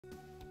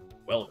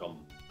Welcome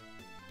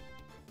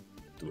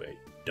to a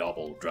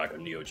double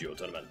Dragon Neo Geo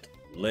tournament.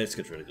 Let's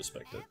get ready to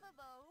spectate.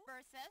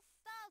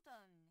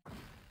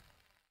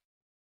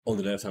 On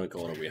the left hand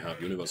corner we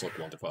have Universal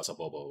Quantifier's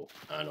Abobo,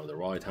 and on the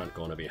right hand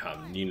corner we have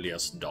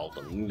NINLIA's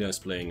Dalton. NINLIA is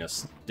playing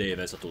as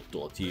TV:stä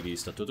tuttu or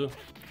TV:stä tuttu.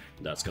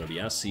 That's gonna be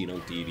as seen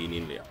on TV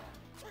NINLIA.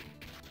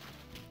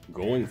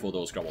 Going for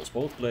those grabbles,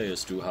 both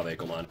players do have a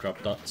command grab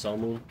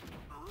Salmoon.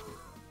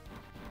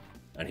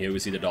 And here we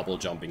see the double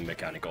jumping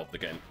mechanic of the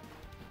game.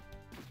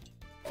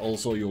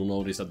 Also, you'll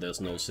notice that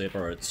there's no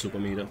separate super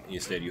meter,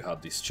 instead you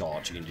have this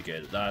charge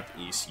indicator. That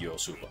is your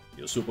super.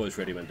 Your super is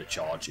ready when the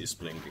charge is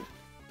blinking.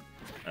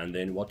 And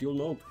then what you'll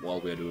note while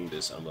we're doing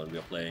this and when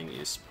we're playing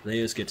is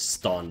players get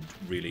stunned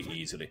really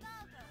easily.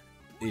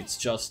 It's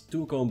just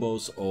two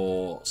combos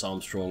or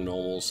some strong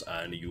normals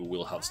and you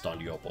will have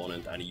stunned your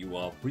opponent, and you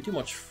are pretty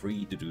much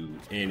free to do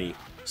any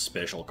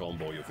special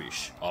combo you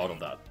wish out of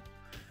that.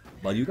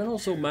 But you can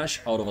also mash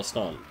out of a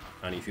stun,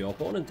 and if your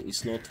opponent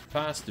is not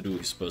fast to do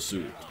his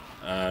pursuit,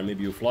 and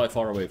maybe you fly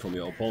far away from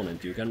your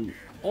opponent, you can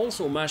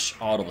also mash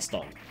out of a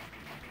stun.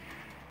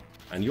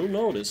 And you'll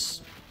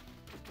notice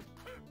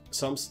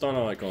some stun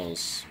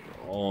icons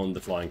on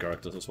the flying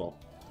characters as well.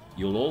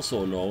 You'll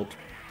also note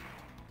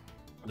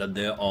that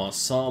there are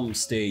some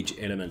stage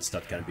elements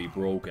that can be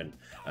broken,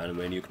 and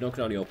when you knock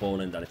down your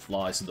opponent and it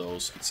flies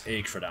those, it's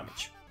extra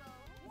damage.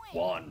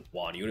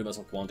 1-1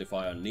 Universal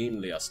Quantifier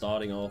NINLIA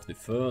starting off the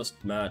first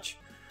match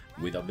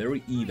with a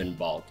very even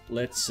bout.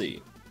 Let's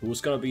see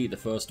who's gonna be the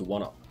first to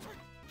one up.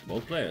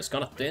 Both players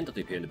kind of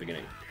tentative here in the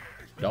beginning.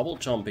 Double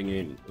jumping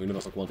in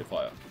Universal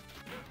Quantifier.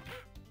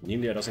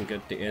 NINLIA doesn't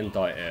get the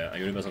anti-air, and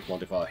Universal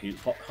Quantifier he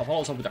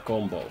follows up with a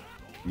combo.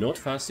 Not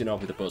fast enough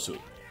with the pursuit.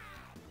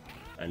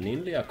 And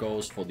NINLIA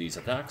goes for these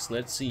attacks.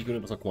 Let's see,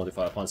 Universal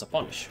Quantifier finds a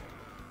punish.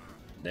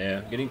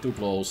 There, getting too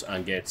close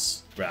and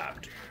gets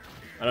grabbed.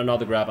 And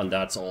another grab, and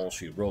that's all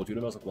she wrote.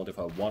 Universal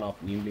Quantifier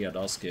 1-up. NINLIA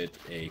does get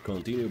a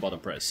continue button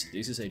press.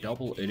 This is a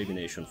double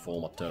elimination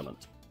format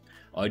tournament.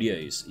 Idea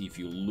is, if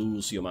you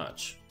lose your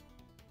match,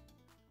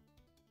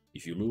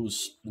 if you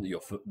lose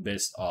your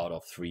best out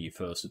of 3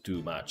 first to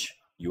 2 match,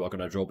 you are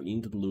gonna drop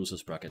into the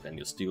loser's bracket and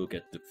you still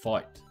get to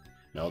fight.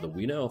 Now the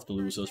winner of the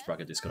loser's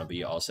bracket is gonna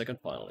be our second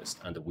finalist,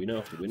 and the winner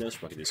of the winner's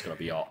bracket is gonna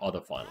be our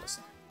other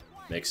finalist.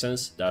 Makes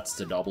sense? That's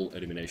the double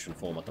elimination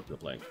format that we're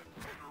playing.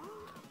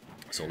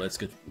 So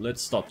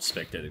let's start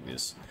spectating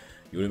this.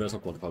 Universal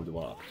Quantifier with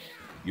 1-up.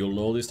 You'll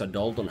notice that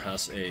Dalton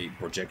has a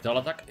projectile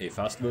attack, a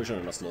fast version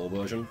and a slow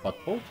version, but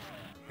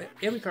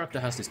every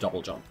character has this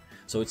double jump,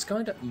 so it's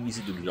kinda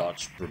easy to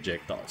dodge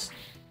projectiles.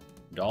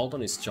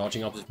 Dalton is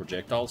charging up his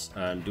projectiles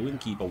and doing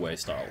keep away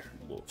style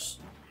moves.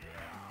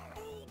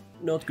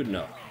 Not good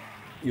enough.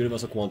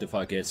 Universal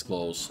Quantifier gets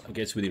close,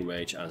 gets within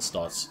range and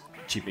starts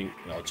chipping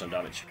out some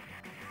damage.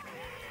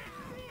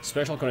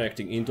 Special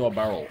connecting into a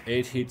barrel,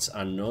 8 hits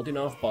and not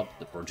enough, but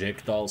the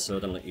projectile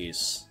certainly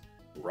is.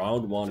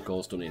 Round 1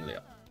 goes to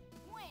NINLIA.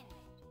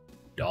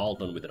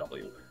 Dalton with a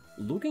W.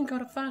 Looking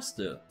kinda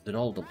faster, the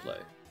Dalton play.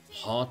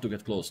 Hard to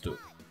get close to.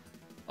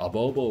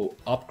 Abobo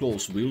up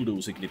close will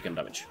do significant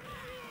damage.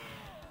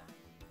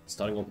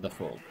 Starting off with the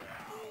throw.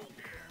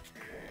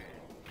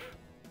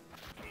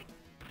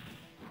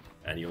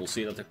 And you'll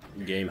see that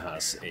the game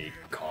has a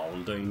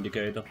counter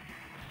indicator.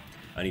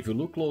 And if you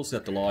look closely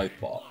at the life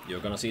bar,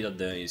 you're gonna see that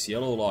there is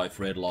yellow life,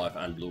 red life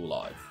and blue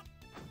life.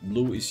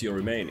 Blue is your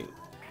remaining,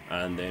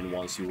 and then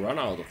once you run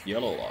out of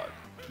yellow life,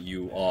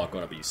 you are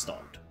gonna be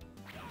stunned.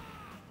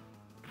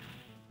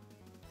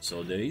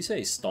 So there is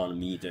a stun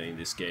meter in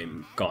this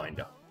game,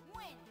 kinda.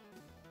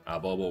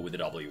 Abobo with the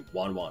W,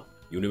 1-1.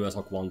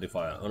 Universal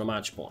Quantifier on a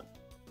match point.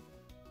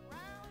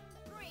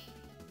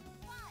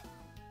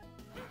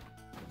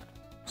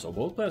 So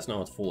both players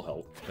now at full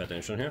health, pay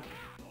attention here.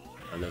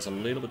 And there's a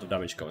little bit of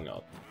damage going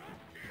out.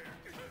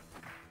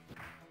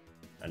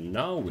 And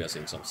now we are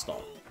seeing some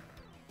stun.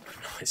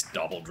 Nice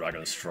double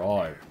dragon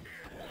strive.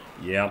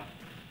 Yeah.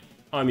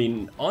 I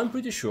mean, I'm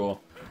pretty sure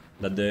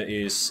that there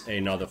is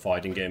another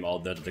fighting game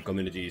out there that the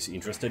community is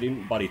interested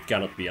in, but it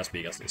cannot be as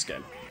big as this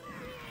game.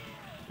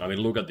 I mean,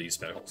 look at these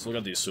specials, look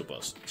at these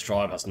supers.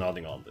 Strive has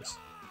nothing on this.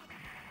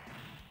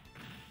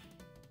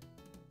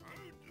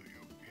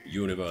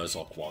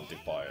 Universal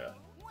Quantifier.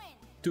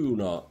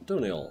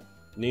 2-0.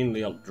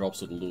 NINLIA drops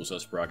to the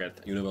loser's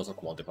bracket. Universal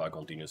Quantifier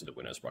continues in the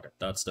winner's bracket.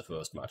 That's the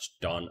first match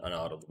done and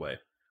out of the way.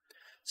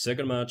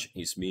 Second match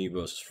is me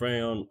versus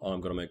Fraeon. I'm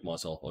gonna make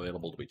myself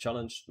available to be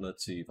challenged.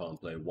 Let's see if I'm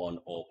player 1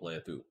 or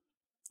player 2.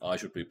 I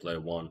should be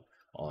player 1.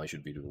 I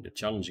should be doing the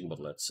challenging,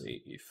 but let's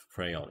see if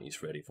Fraeon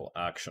is ready for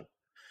action.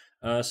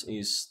 As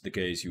is the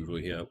case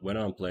usually here, when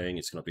I'm playing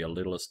it's gonna be a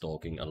little less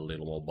talking and a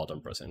little more button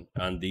pressing.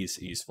 And this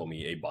is for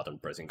me a button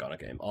pressing kind of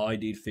game. I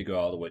did figure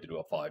out a way to do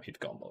a 5-hit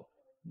combo.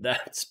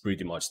 That's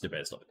pretty much the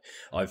best of it.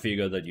 I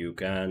figure that you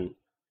can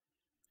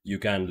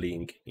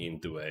link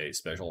into a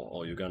special,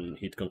 or you can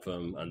hit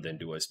confirm and then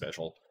do a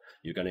special.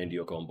 You can end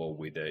your combo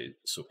with a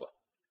super.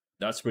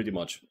 That's pretty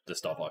much the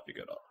stuff I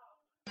figured out.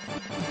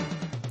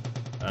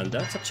 And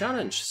that's a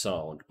challenge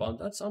sound, but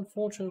that's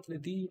unfortunately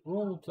the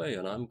wrong play,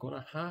 and I'm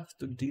gonna have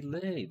to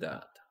delay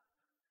that.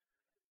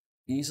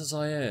 Isa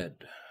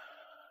Zayed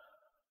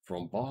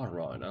from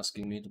Bahrain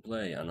asking me to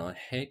play, and I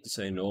hate to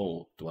say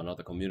no to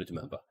another community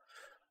member,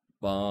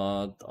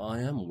 but I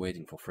am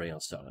waiting for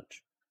Fraeon's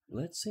challenge.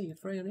 Let's see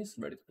if Fraeon is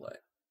ready to play.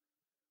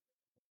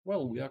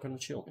 Well, we are gonna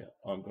chill here.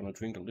 I'm gonna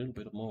drink a little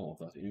bit more of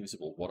that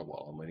invisible water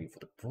while I'm waiting for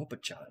the proper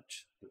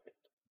challenge.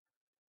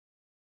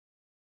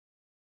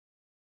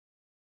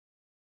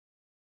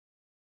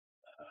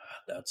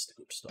 That's the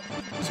good stuff.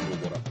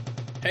 Invisible water.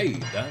 Hey,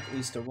 that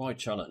is the right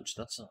challenge.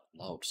 That's a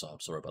loud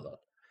sound, sorry about that.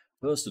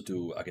 First to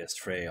two against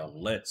Fraeon,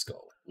 let's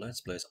go.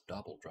 Let's play some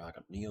Double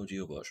Dragon Neo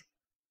Geo version.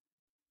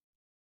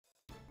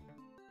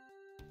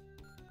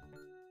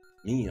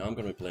 Me, I'm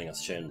gonna be playing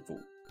as Chen Fu.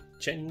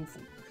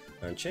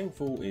 And Chen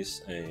Fu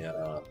is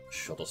a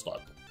Shoto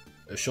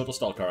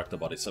style character,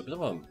 but it's a bit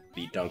of a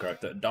beatdown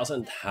character. It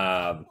doesn't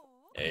have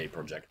a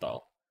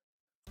projectile.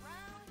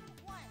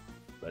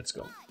 Let's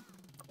go.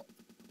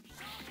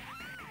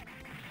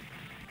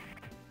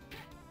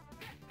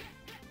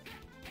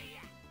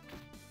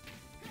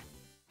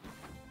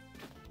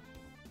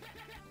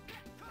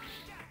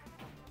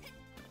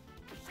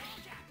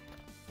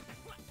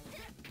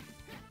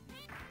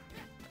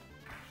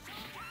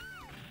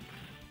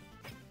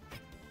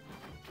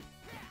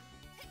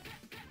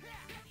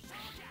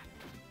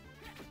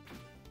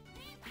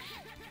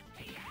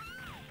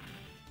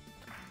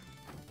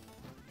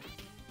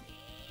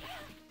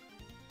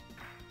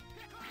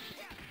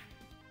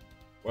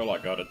 Well, I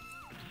got it.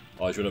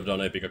 I should have done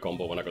a bigger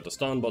combo when I got the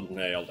stun, but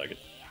hey, I'll take it.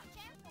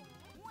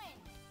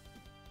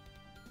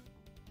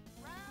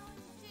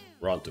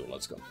 Round 2,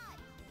 let's go.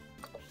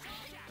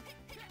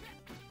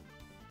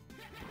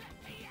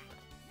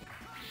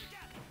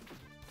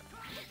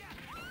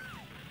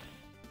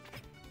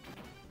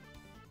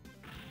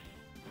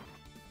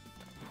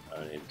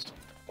 And it's...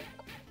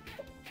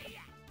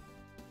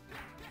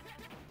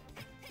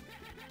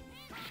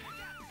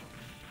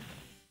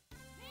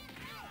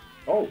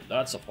 Oh,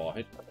 that's a far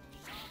hit.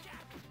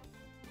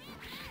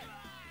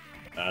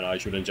 And I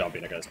shouldn't jump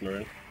in against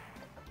Marin.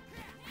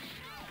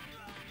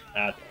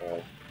 At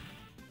all.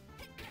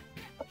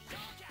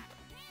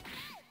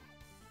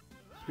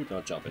 Did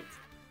not jump in.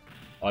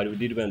 I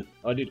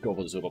did go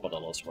for the super, but I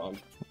lost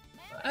round.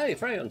 Hey,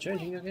 Fraeon,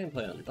 changing your game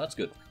plan. That's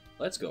good.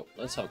 Let's go.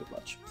 Let's have a good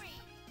match.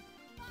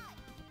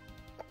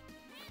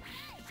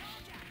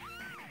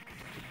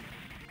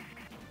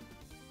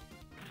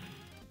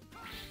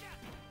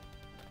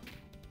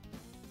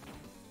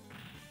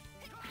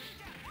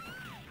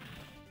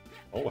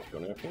 Oh, what's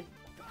going on here?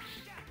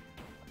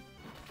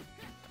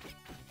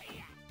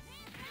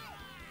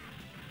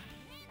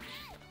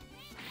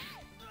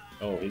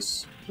 Oh,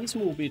 his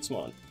move beats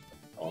mine.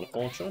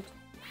 Unfortunate.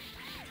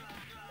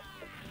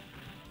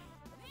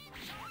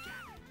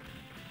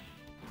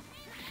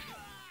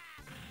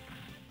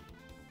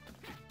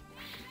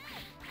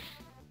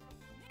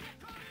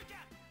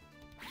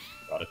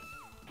 Got it.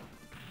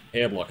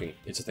 Air blocking,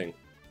 it's a thing.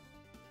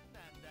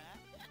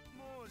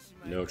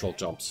 Neutral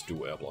jumps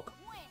do air block.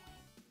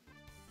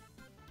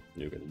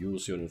 You can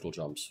use your neutral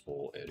jumps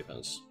for air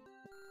defense.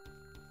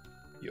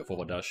 Your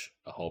forward dash,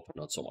 I hope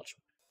not so much.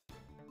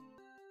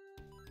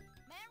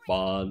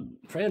 But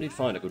Fraeon did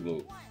find a good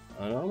move,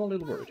 and I'm a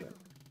little worried here.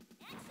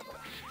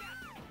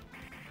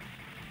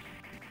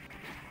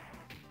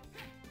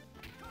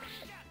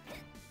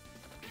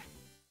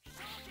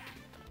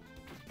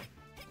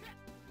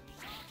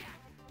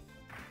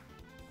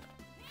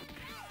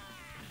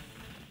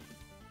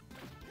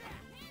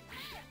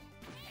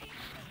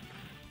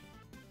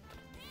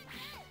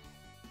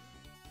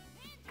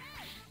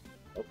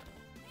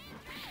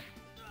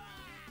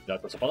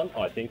 That was a button?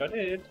 I think I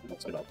did.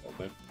 Let's get up,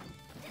 okay.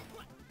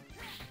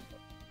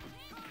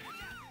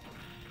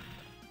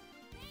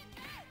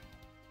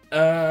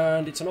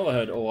 And it's an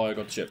overhead. Oh, I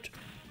got chipped.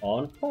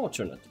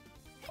 Unfortunate.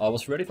 I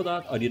was ready for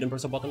that. I didn't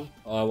press a button.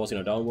 I was in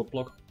a downward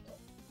block.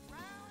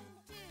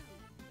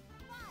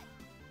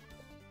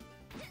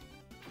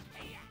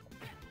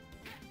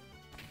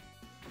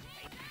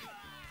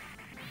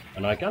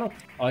 And I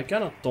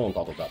cannot taunt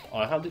out of that.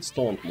 I have this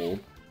taunt move.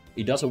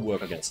 It doesn't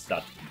work against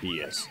that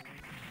BS.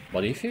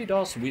 But if he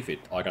does with it,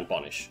 I can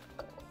punish.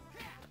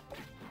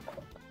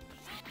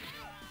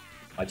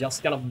 I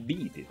just cannot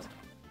beat it.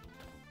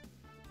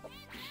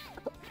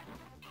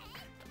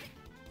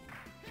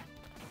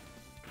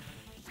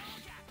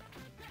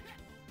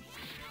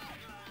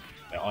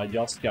 I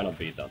just cannot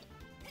beat that.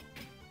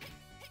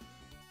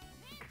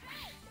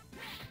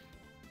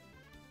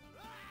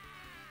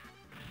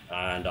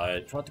 And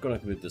I tried to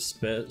connect with the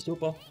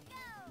super.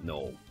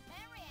 No.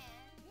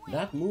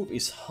 That move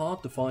is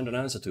hard to find an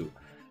answer to.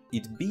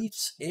 It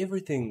beats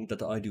everything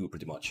that I do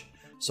pretty much.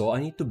 So I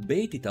need to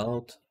bait it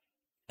out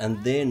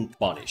and then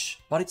punish.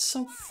 But it's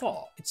so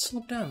far. It's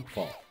so damn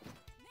far.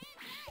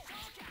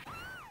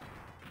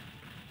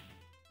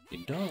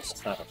 It does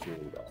have a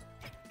cooldown.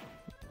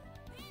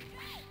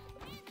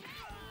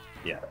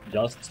 Yeah,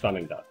 just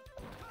spamming that.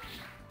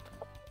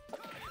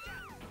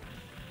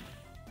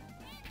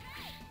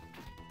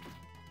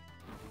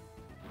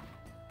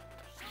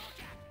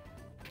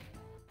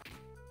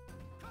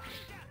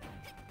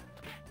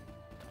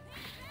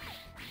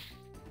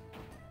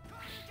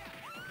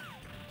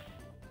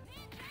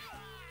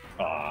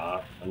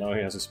 Ah, and now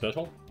he has a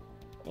special.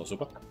 Oh,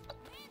 super.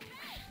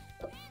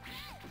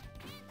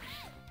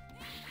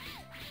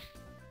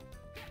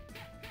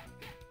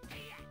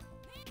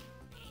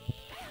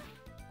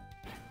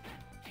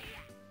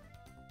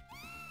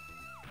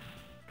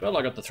 Well,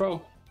 I got the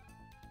throw.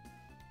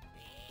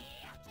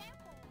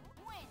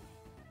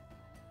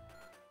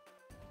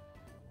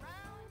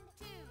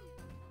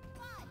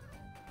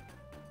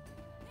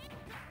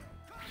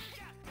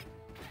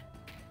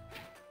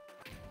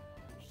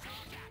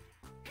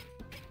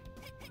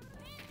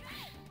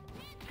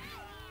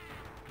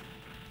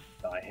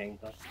 I hang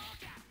that.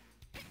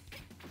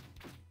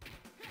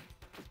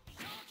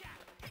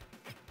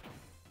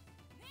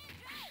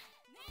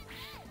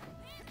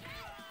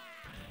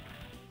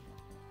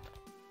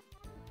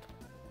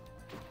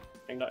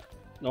 Hang that.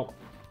 No.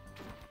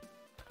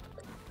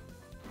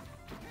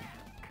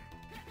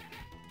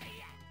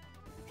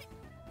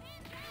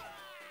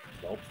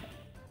 Nope.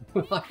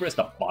 I pressed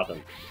a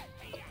button.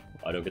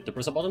 I don't get to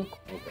press a button?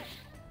 Okay.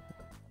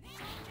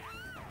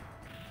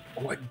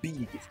 Oh, I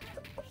beat it.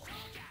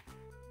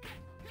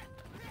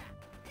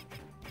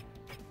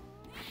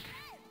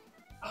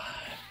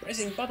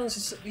 Pressing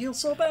buttons feels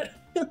so bad.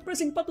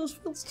 Pressing buttons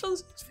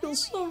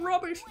feels so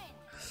rubbish.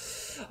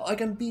 I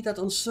can beat that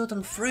on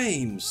certain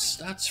frames.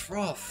 That's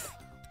rough.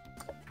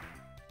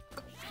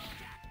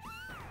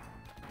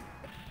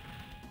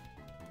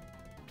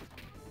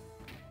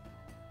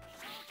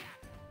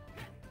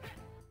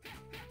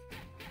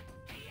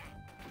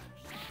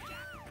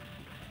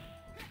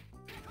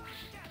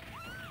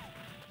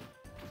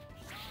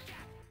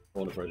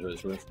 Corner pressure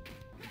is real.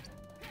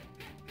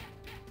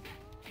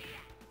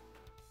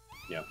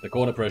 Yeah, the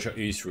corner pressure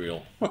is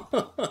real.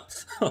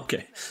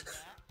 Okay.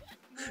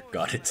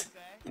 Got it.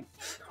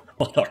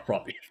 What a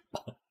rubbish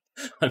bot.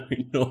 I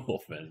mean, no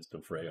offense to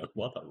Fraeon.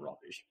 What a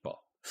rubbish bot.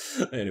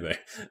 Anyway,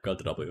 got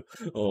the W.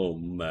 Oh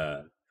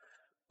man.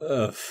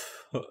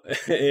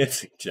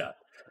 It's chat.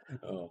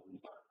 Oh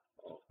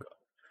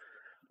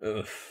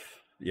god.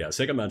 Yeah,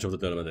 second match of the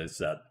tournament is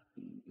that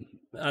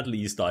at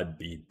least I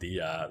beat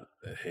the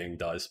hang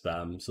die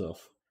spam, so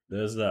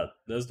there's that.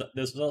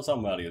 There's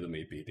some value to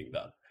me beating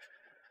that.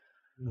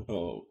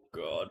 Oh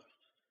god.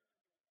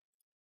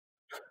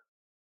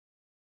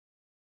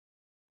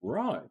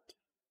 Right.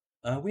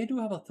 We do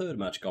have a third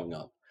match coming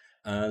up.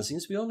 And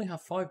since we only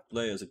have 5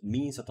 players, it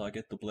means that I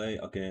get to play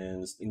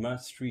against, in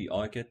match 3,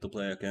 I get to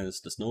play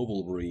against the Snow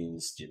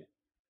Wolverines, Jimmy.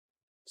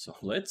 So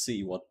let's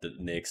see what the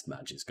next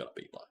match is gonna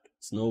be like.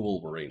 Snow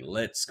Wolverine,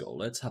 let's go,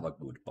 let's have a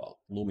good bout.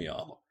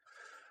 Lumiahma.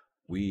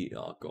 We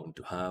are going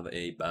to have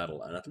a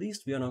battle, and at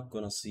least we are not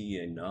gonna see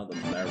another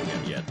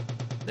Marion yet.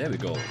 There we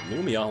go,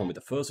 Lumiahma with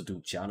the first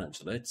 2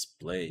 challenge, let's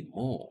play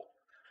more.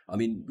 I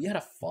mean, we had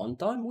a fun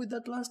time with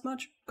that last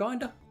match,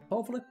 kinda,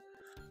 hopefully.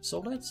 So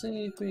let's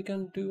see if we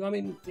can do, I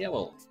mean, yeah,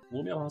 well,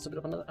 Lumiahma has a bit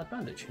of an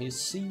advantage. He's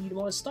seen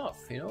my stuff,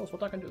 he knows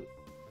what I can do.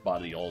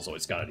 But he also,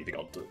 it's kinda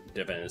difficult to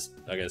defend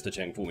against the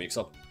Cheng Fu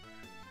mix-up.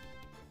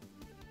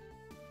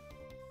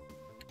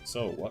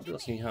 So, what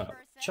does he have?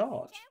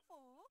 Charge.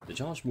 The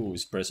charge move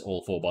is press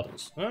all 4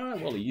 buttons. Ah,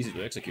 well, easy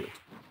to execute.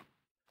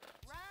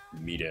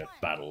 Mid-air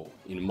battle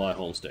in my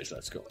home stage,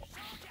 let's go.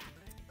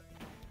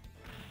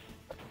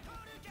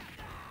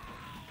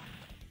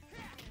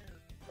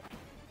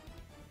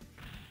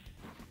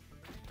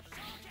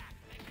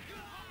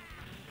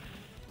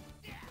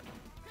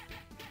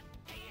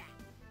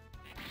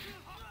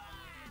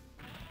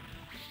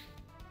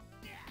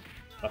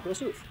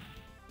 Aggressive.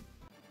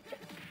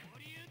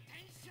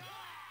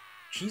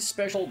 His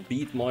special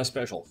beat my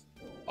special.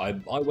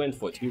 I went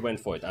for it, he went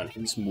for it, and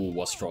his move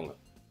was stronger.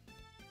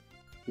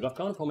 Could have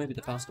gone for maybe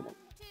the faster one,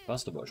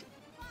 faster version.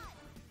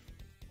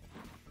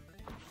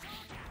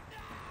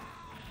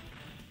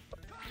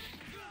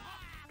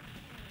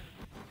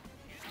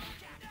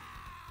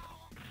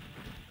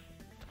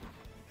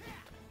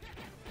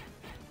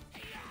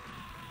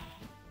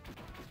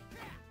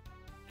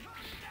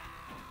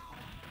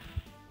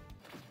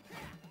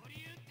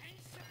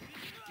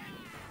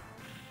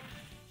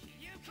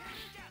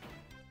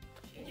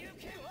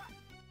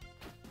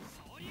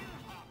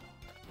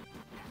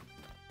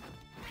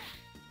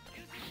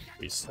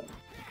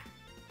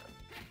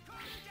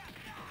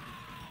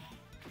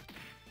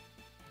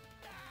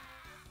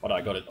 But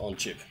I got it on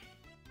chip.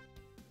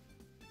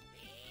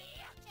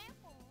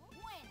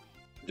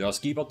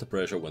 Just keep up the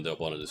pressure when the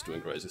opponent is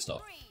doing crazy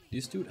stuff.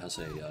 This dude has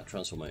a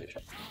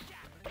transformation.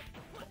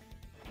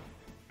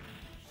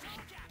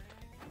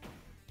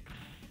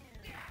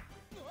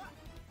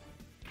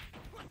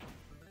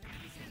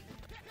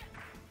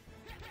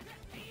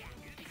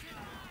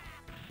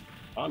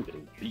 I'm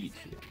getting beat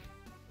here.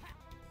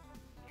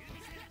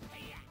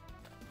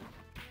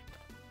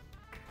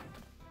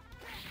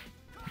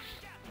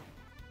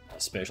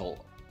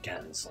 Special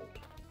cancelled.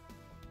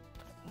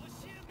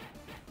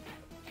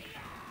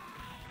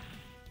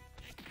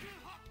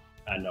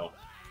 And no,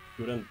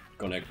 couldn't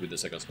connect with the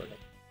second special.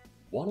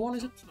 1-1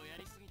 is it?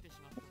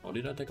 Or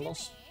did I take a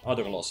loss? I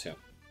took a loss, yeah.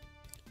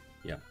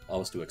 Yeah, I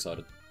was too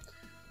excited.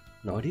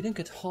 No, I didn't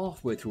get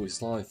halfway through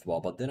his life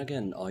bar, but then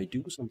again, I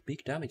do some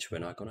big damage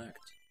when I connect.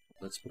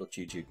 Let's put a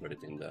GG credit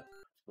in there.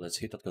 Let's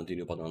hit that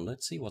continue button.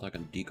 Let's see what I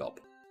can dig up.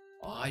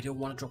 Oh, I don't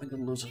want to drop into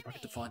the loser's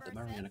bracket to find the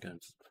Marion again.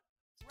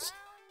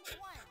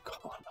 Come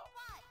on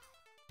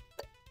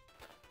now.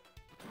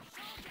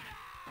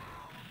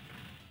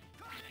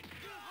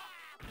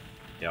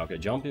 Yeah, okay,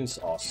 jump-ins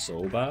are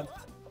so bad.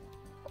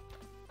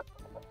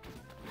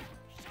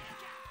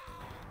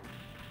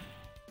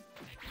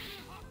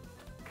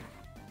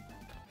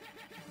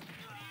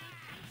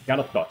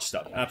 Cannot touch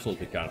that,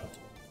 absolutely cannot.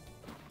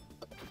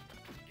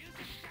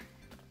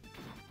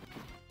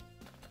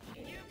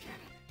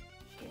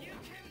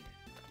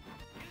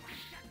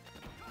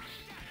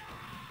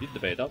 Did the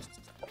bait out?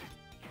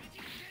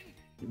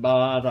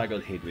 But I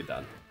got hit with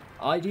that.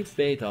 I did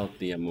bait out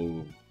the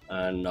move,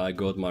 and I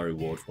got my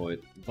reward for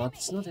it, but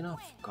it's not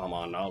enough. Come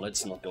on now,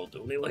 let's not go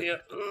too little here.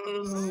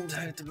 I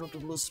had to go to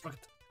the loose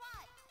bracket.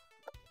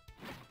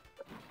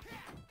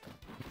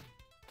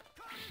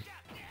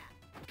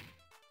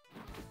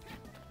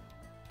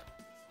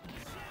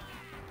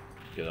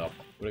 Get up,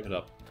 break it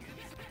up.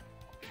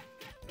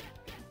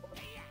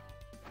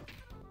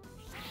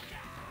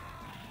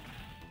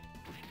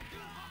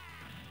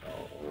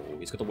 Oh,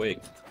 he's got a wig.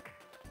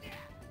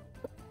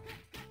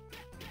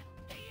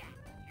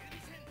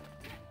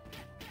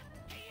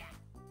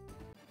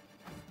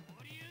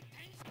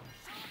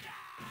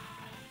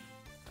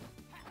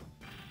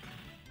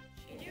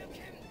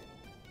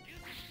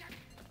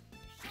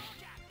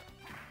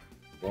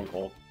 Wrong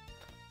call.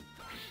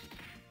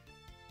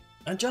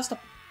 And just a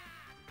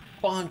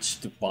punch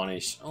to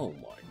punish. Oh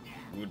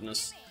my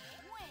goodness.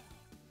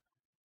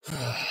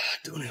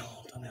 2-0.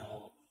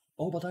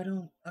 Oh, but I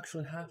don't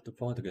actually have to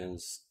fight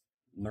against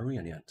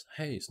Marian yet.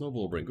 Hey,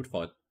 Snowball Brain, good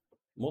fight.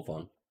 More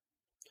fun.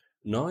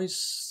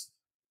 Nice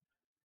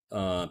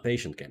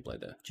patient gameplay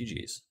there.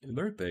 GG's.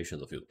 Very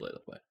patient of you to play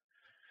that way.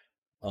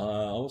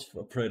 I was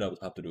afraid I would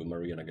have to do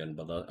Marian again,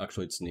 but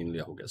actually it's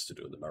NINLIA who gets to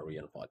do the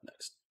Marian fight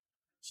next.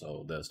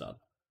 So there's that.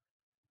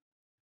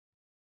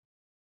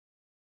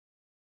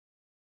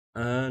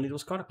 And it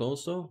was kind of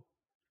close though.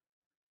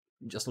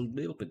 Just a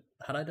little bit.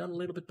 Had I done a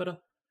little bit better?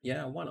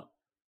 Yeah, why not?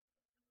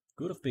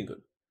 Could have been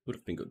good. Could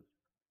have been good.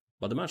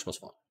 But the match was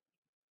fun.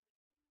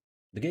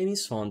 The game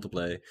is fun to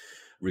play,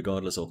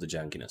 regardless of the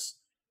jankiness.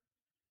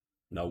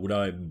 Now, would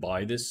I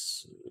buy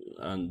this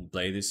and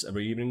play this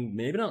every evening?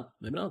 Maybe not.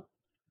 Maybe not.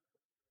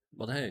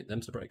 But hey,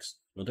 them's the breaks.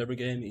 Not every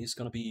game is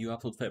gonna be your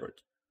absolute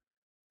favorite.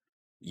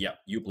 Yeah,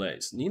 you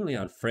plays.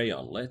 NINLIA and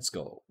Fraeon, let's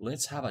go.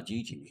 Let's have a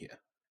GG here.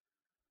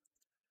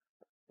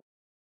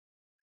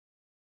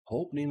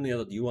 Hope, NINLIA,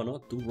 that you are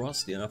not too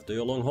rusty after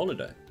your long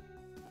holiday.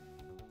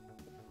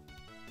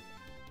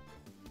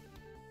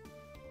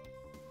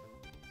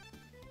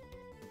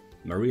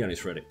 Marian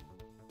is ready.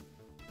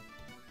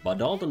 But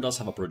Dalton does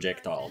have a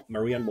projectile.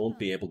 Marian won't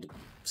be able to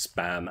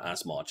spam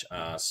as much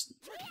as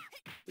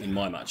in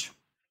my match.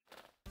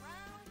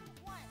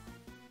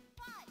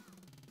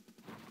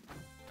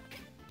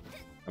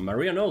 And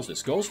Marian knows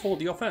this. Goes for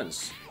the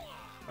offense.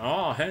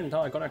 Ah,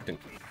 hentai connecting.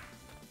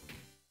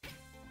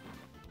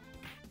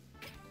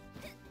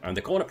 And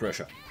the corner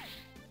pressure.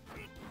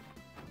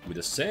 With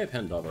a safe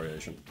hentai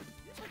variation.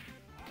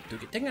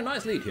 Taking a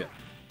nice lead here.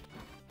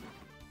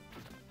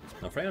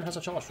 Now Fraeon has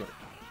a charge ready,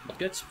 but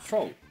gets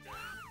thrown.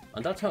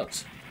 And that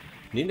hurts.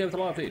 NINLIA with a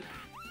live lead.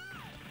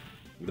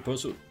 In the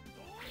pursuit.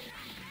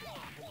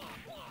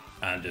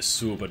 And the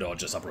super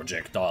dodges a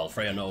projectile.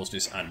 Fraeon knows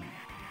this and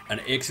an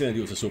excellent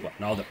use of super.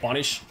 Now the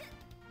punish.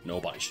 No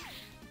punish.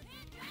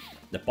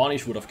 The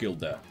punish would have killed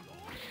there.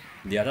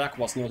 The attack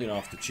was not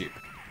enough to chip.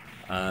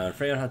 And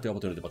Fraeon had the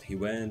opportunity, but he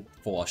went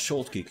for a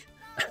short kick.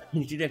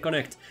 He didn't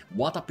connect.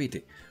 What a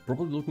pity.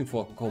 Probably looking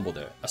for a combo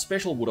there. A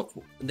special would have...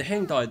 The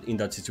hentai in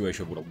that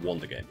situation would have won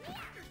the game.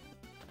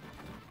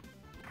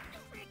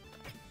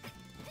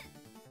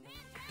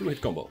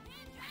 2-hit combo.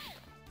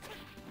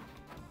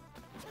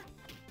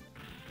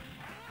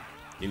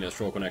 NINLIA's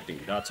throw connecting.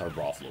 That's a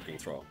rough looking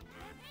throw.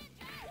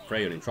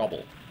 Fraeon in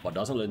trouble, but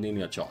doesn't let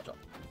NINLIA charge up.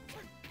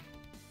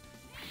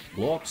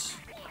 Blocks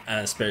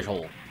and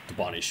special to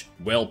punish.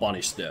 Well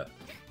punished there.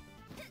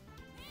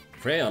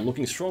 Fraeon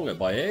looking stronger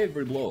by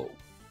every blow.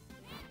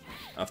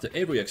 After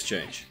every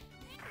exchange.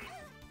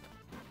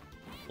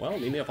 Well,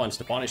 NINLIA finds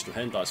the punish to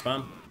hentai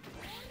spam.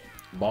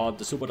 But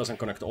the super doesn't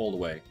connect all the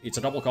way. It's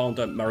a double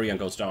counter, Marian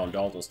goes down,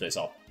 Dalton stays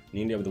up.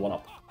 NINLIA with the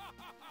 1-up.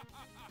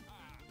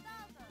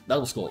 That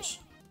was close.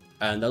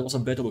 And that was a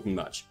better looking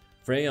match.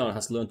 Fraeon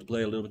has learned to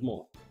play a little bit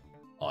more.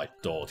 I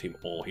taught him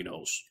all he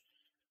knows.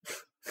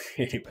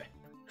 Anyway,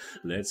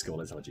 let's go,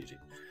 let's have a GG.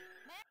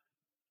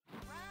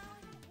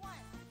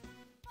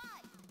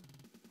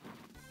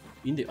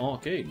 In the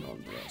arcade,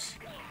 nonetheless.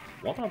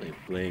 What are they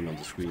playing on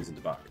the screens in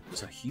the back?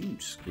 There's a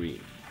huge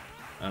screen.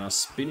 And a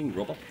spinning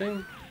robot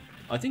thing?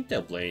 I think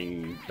they're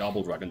playing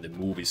Double Dragon, the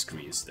movie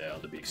screens there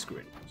on the big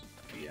screen.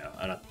 Yeah,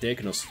 and a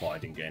Technos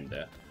fighting game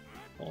there.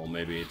 Or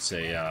maybe it's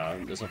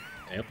a, there's an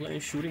airplane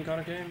shooting kind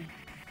of game.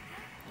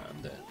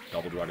 And then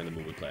Double Dragon, the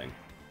movie playing.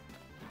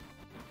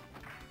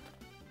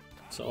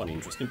 So an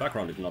interesting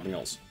background if nothing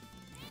else.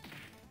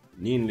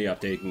 NINLIA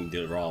taking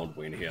the round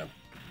win here.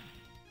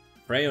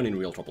 Fraeon in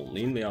real trouble.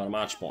 NINLIA on a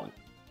match point.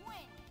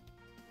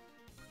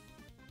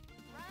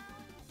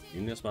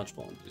 NINLIA's match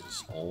point. This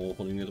is all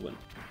for NINLIA to win.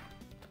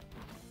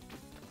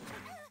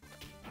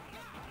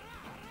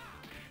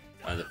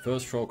 And the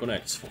first throw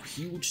connects for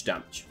huge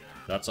damage.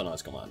 That's a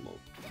nice command move.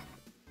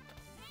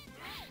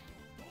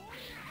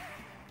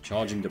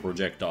 Charging the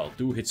projectile.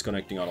 2 hits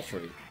connecting out of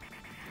 3.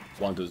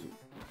 1, 2,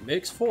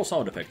 makes 4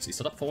 sound effects. Is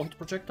that a 4-hit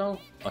projectile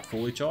at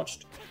fully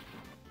charged?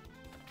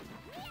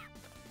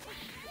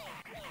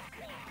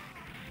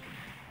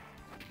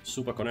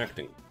 Super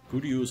connecting.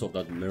 Good use of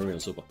that Marion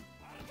super.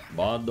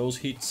 But those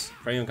hits,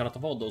 Fraeon cannot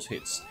afford those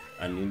hits.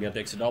 And NINLIA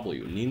takes a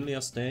W.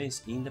 NINLIA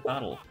stays in the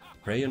battle.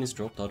 Fraeon is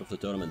dropped out of the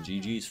tournament.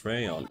 GG's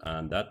Fraeon.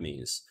 And that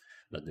means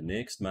that the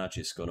next match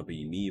is gonna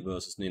be me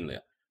versus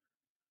NINLIA.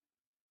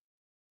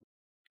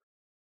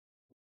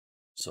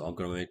 So I'm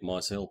gonna make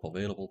myself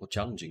available for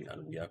challenging,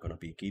 and we are gonna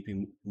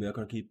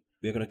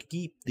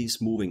keep this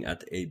moving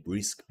at a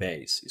brisk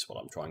pace, is what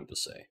I'm trying to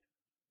say.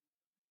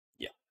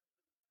 Yeah,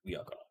 we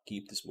are gonna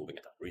keep this moving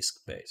at a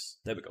brisk pace.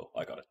 There we go.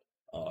 I got it.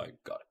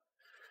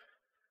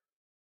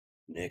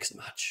 Next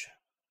match.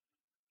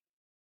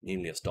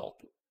 NINLIA's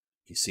Dalton.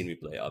 He's seen me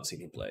play. I've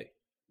seen him play.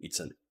 It's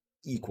an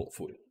equal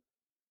footing.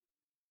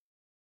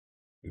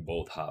 We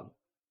both have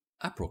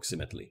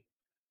approximately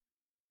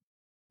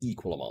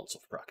equal amounts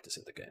of practice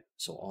in the game,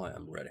 so I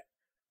am ready.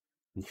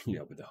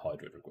 Yeah, with the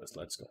hydrate request,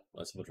 let's go.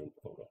 Let's have a drink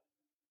before we go.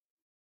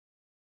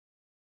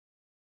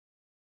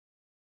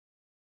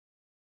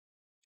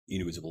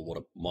 Invisible,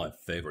 what my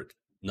favorite.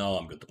 Now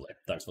I'm good to play.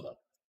 Thanks for that.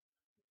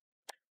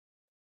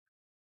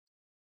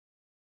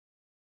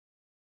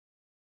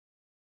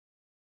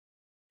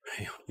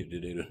 You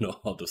didn't even know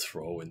how to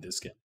throw in this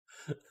game.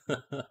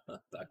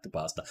 Back to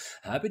pasta.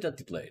 Happy that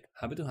you played.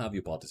 Happy to have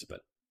you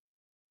participate.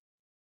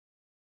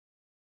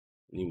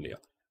 NINLIA.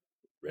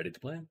 Ready to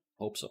play?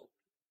 Hope so.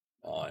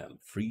 I am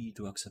free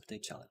to accept a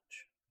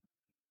challenge.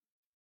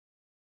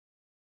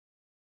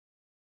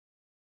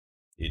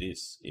 It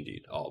is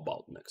indeed our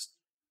bout next.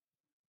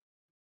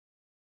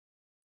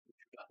 We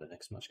got the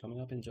next match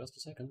coming up in just a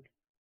second.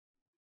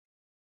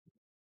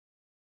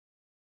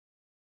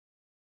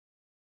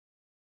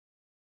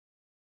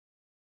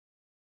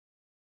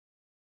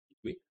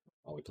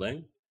 Are we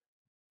playing?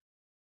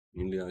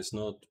 NINLIA is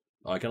not...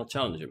 I cannot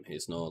challenge him.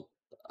 He's not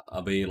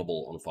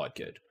available on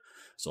Fightcade.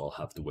 So I'll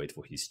have to wait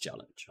for his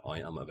challenge. I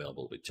am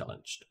available with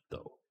challenged,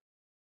 though.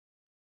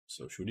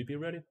 So should he be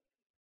ready?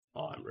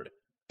 I'm ready.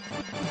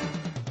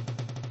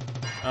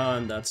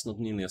 And that's not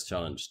NINLIA's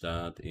challenge.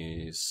 That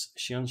is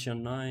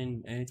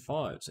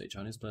Xianxian985's a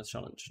Chinese player's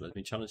challenge. Let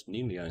me challenge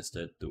NINLIA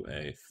instead to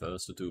a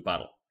 1st-to-2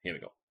 battle. Here we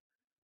go.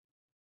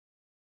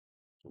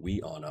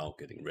 We are now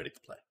getting ready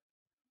to play.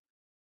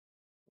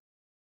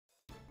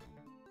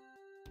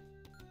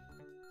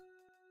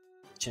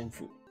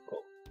 Chengfu, go.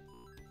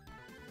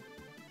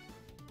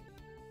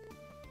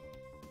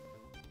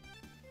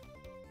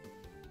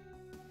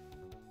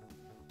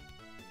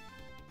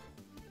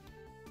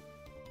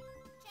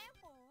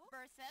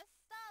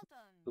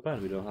 Too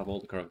bad we don't have all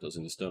the characters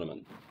in this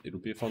tournament. It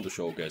would be fun to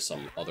showcase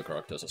some other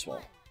characters as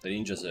well. The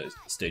ninja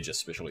stage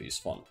especially is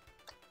fun.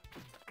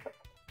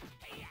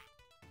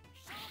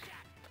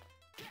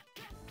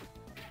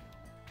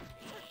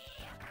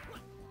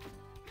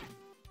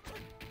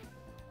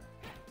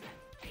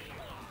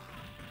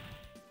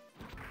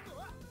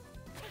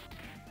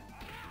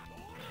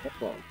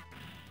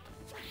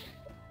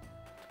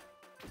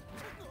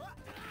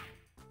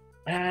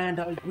 And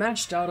I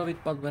mashed out of it,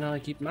 but when I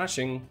keep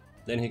mashing,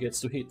 then he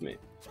gets to hit me.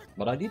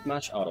 But I did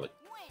mash out of it.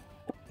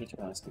 Pretty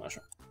fast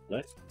masher.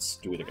 Let's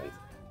do it again.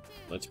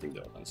 Let's bring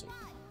the offensive.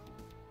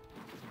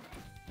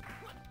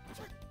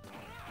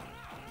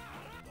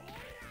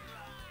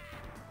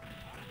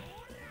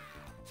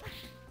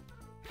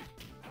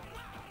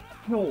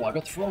 No, I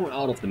got thrown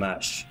out of the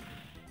mash.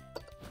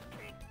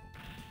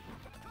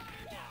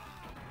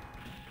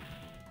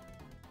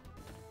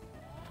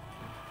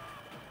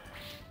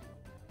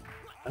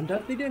 And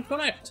that didn't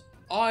connect.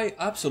 I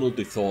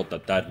absolutely thought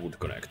that that would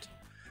connect.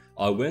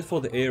 I went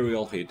for the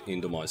aerial hit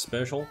into my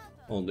special,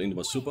 into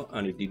my super,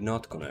 and it did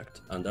not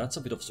connect. And that's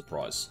a bit of a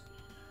surprise.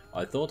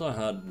 I thought I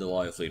had the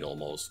life lead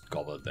almost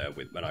covered there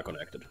when I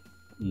connected.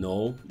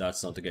 No,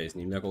 that's not the case.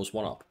 NINLIA goes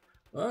 1-up.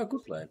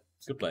 Good play.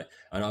 Good play.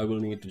 And I will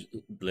need to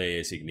play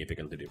a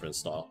significantly different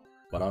style.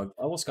 But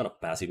I was kind of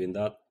passive in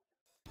that.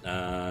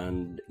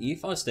 And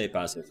if I stay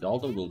passive,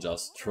 Dalton will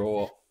just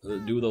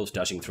do those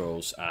dashing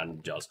throws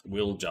and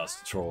will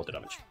just throw the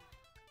damage.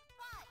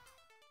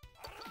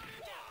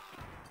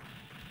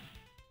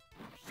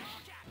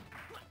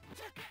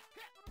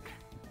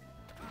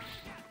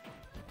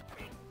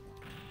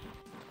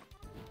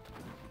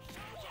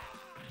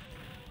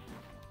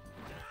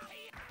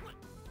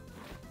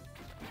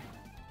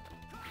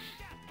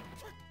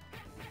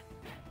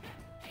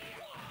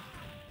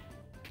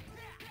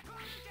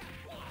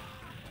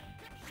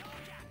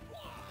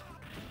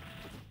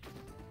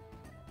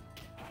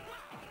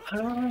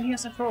 He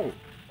has a throw,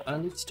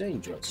 and it's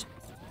dangerous.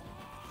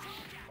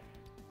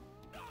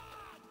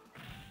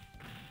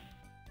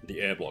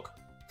 air block.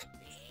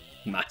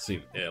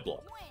 Massive air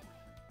block.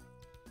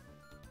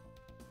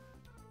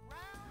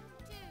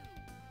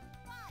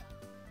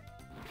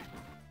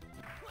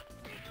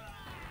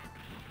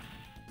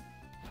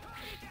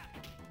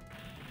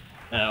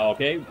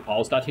 Okay,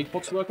 how's that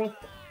hitbox working?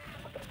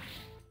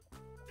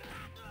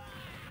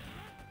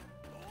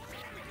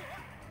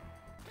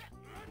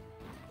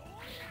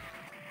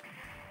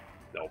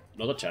 No,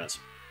 not a chance.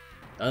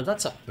 And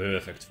that's a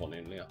perfect for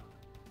NINLIA.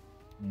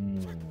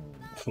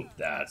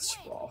 That's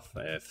rough,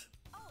 F.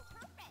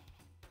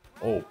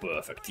 Oh,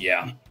 perfect,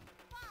 yeah.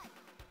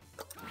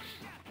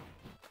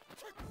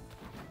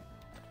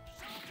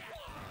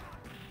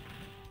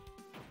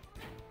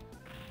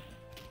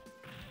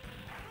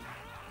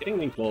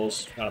 Getting in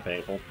close, kinda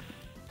painful.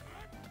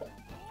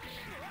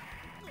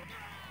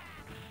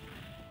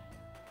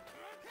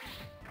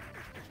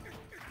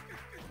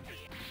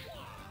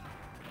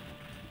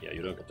 Yeah,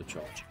 you don't get to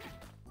charge.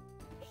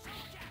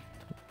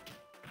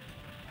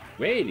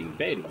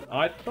 Waiting.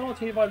 I thought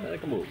he might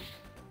make a move.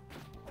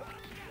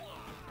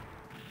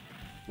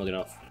 Not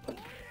enough.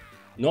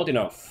 Not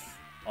enough.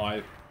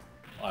 I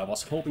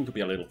was hoping to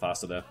be a little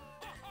faster there.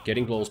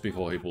 Getting close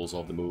before he pulls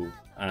off the move.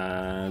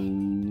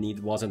 And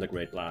it wasn't a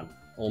great plan.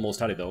 Almost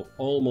had it though.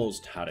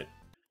 Almost had it.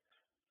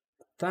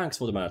 Thanks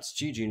for the match.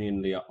 GG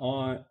NINLIA.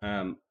 I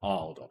am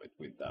out of it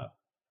with that.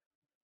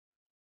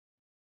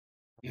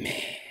 Man.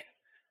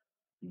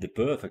 The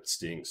perfect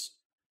stings.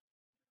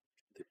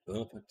 The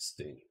perfect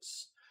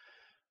stings.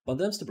 But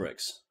that's the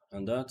breaks.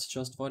 And that's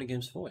just fighting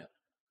games for you.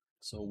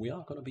 So we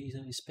are gonna be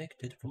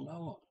respected from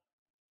now on.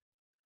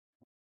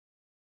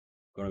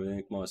 Gonna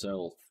make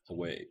myself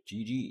away.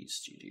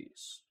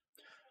 GG's.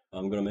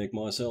 I'm gonna make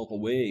myself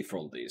away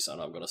from this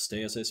and I'm gonna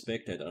stay as a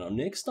spectator. And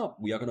next up,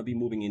 we are gonna be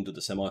moving into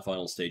the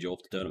semi-final stage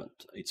of the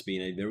tournament. It's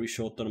been a very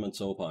short tournament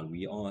so far and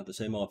we are at the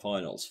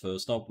semi-finals.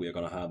 First up, we are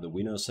gonna have the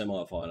winner's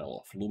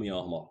semi-final of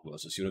Lumiahma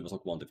versus Universal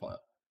Quantifier.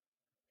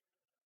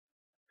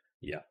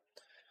 Yeah,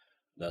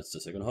 that's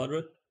the second hard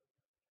rate.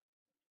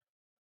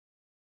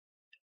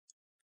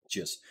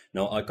 Cheers.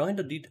 Now, I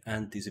kinda did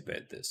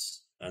anticipate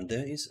this, and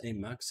there is a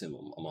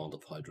maximum amount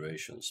of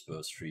hydrations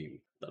per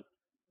stream that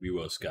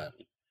viewers can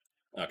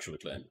actually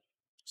claim.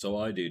 So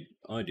I did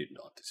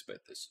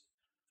anticipate this.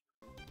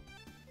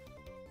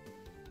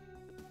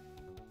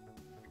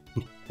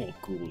 Oh,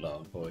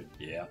 cooldown point,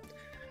 yeah.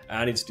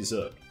 And it's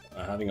deserved.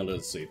 Having a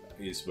little sleep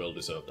is well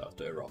deserved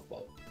after a rough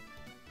bout.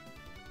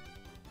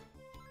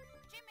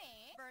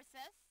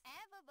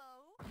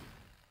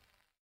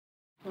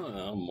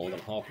 I'm more than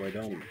halfway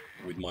done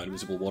with my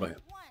invisible water.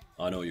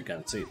 I know you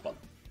can't see it, but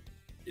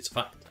it's a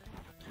fact.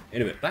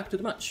 Anyway, back to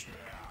the match.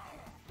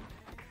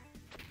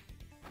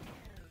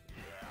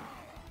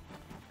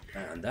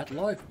 And that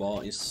life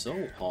bar is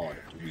so hard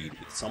to read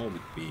with some of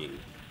it being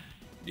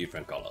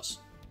different colors.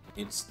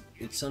 It's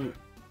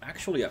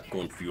actually a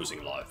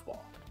confusing life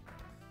bar.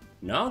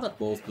 Now that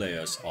both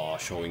players are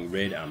showing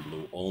red and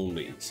blue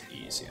only, it's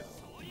easier.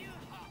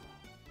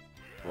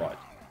 Right.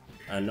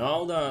 And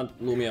now that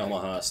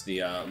Lumiahma has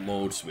the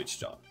mode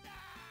switched on.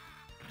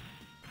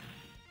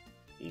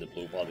 The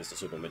blue part is the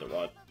super meter,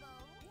 right?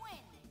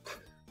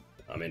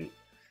 I mean,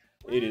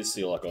 it is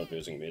still a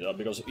confusing meter,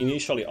 because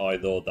initially I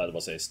thought that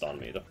was a stun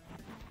meter.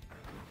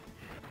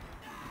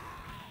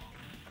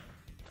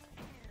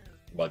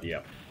 But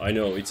yeah, I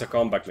know, it's a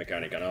comeback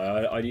mechanic, and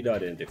I did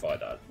identify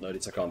that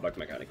it's a comeback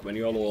mechanic. When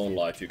you're low on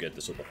life, you get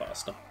the super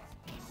faster.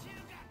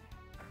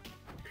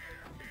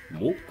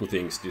 Mukku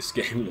thinks this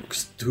game looks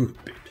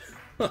stupid.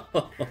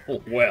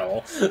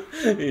 Well,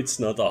 it's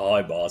not a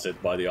high bar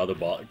set by the other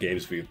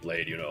games we've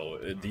played, you know.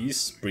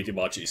 These pretty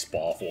much is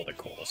par for the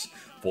course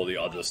for the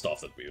other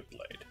stuff that we've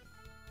played.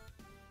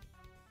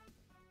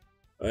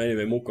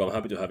 Anyway, Mukku, I'm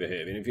happy to have you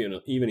here.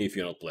 Even if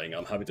you're not playing,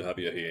 I'm happy to have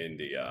you here in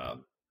the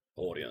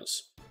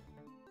audience.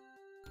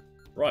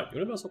 Right,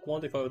 Universal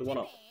Quantifier with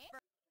 1-up.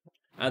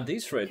 At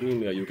this rate,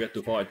 NINLIA, you get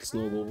to fight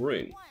Snow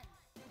Wolverine.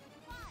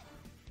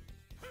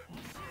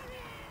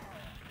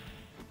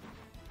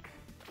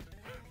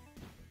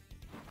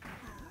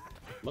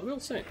 But we'll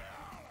see.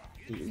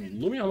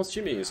 Lumiahma's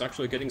Jimmy is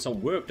actually getting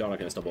some work done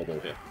against the Bobo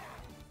here.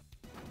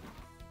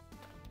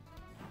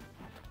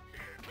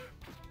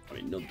 I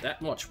mean, not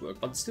that much work,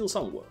 but still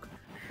some work.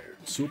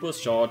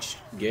 Supercharge,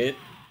 get...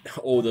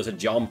 Oh, there's a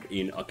jump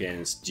in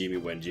against Jimmy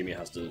when Jimmy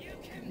has the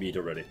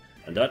meter ready.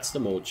 And that's the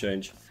mode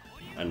change.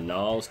 And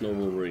now Snow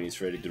Wolverine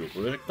is ready to do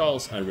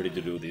projectiles and ready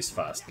to do this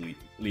fast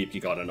leap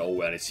kick out and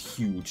oh, and it's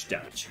huge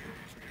damage.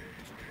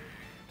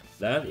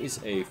 That is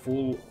a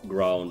full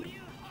ground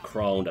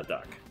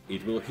attack.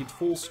 It will hit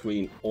full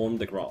screen on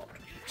the ground,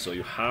 so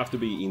you have to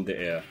be in the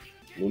air.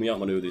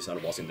 Lumiahma knew this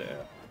and was in the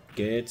air.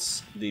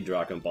 Gets the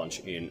Dragon Punch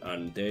in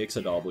and takes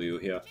a W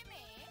here.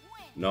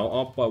 Now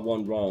up by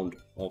 1 round,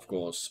 of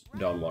course,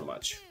 down 1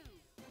 match.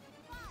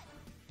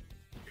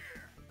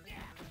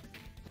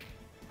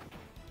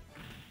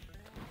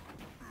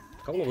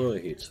 Couple of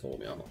early hits for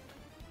Lumiahma.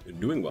 You're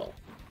doing well.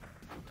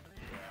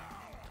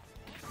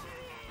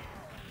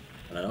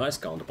 And a nice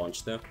counter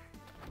punch there.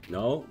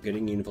 Now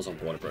getting in for some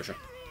body pressure.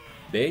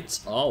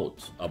 Baits out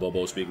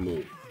Abobo's big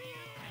move.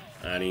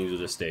 And into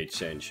the stage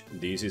change.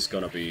 This is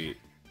gonna be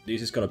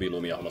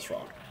Lumiahma's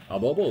round.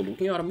 Abobo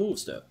looking at the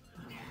moves there.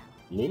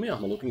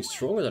 Lumiahma looking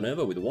stronger than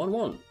ever with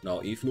 1-1. Now,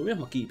 if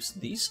Lumiahma keeps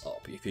this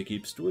up, if he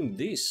keeps doing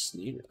this,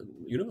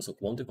 Universal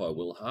Quantifier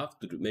will have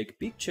to make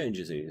big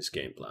changes in his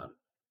game plan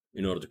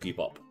in order to keep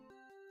up.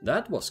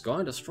 That was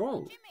kinda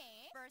strong.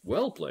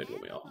 Well played,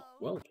 Lumiahma.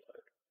 Well played.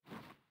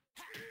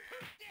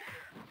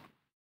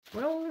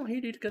 Well,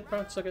 he did get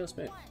practice against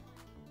me.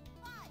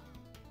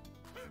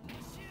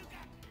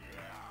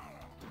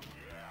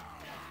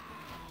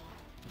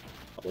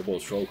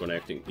 Abobo's throw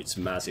connecting, it's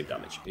massive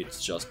damage.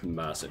 It's just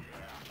massive.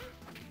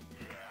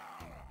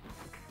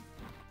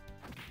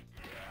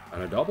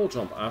 And a double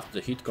jump after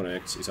the hit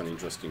connects is an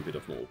interesting bit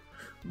of move.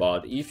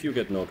 But if you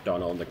get knocked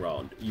down on the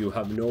ground, you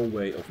have no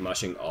way of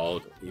mashing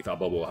out if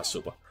Abobo has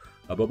super.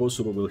 Abobo's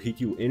super will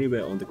hit you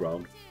anywhere on the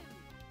ground.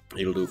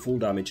 It'll do full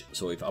damage,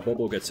 so if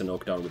Abobo gets a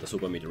knockdown with a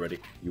super mid ready,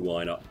 you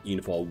are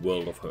in for a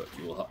world of hurt.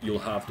 You'll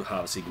have to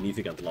have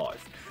significant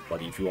life.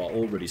 But if you are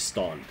already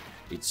stunned,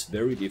 it's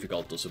very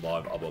difficult to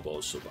survive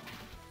Abobo's super.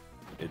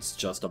 It's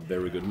just a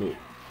very good move.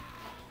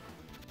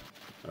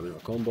 A bit of a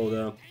combo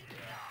there.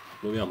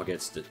 Lumiahma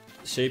gets the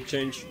shape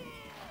change,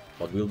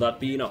 but will that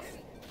be enough?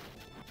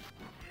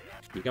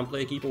 He can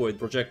play keep away with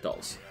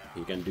projectiles.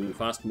 He can do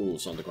fast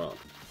moves on the ground.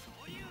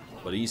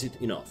 But is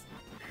it enough?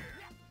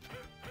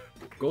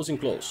 Goes in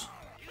close.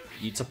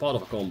 It's a part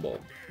of a combo,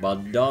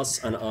 but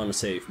does an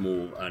unsafe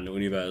move and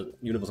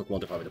Universal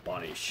Quantifier with a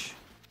punish.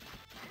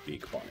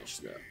 Big punish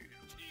there.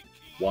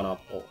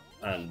 1-up,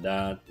 and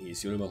that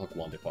is Universal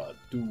Quantifier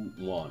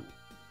 2-1.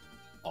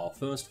 Our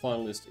first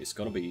finalist is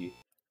gonna be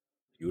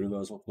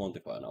Universal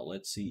Quantifier. Now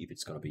let's see if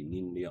it's gonna be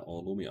NINLIA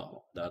or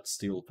Lumiahma. That's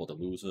still for the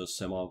losers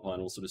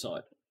semi-finals to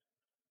decide.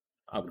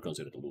 I would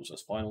consider the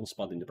losers finals,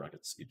 but in the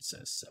brackets it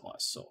says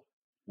semis, so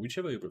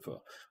whichever you prefer.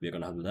 We are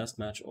gonna have the last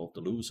match of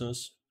the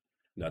losers.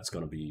 That's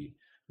gonna be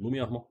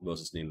Lumiahma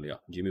versus NINLIA,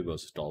 Jimmy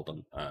versus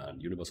Dalton,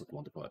 and Universal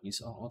Quantifier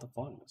is our other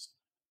finalist.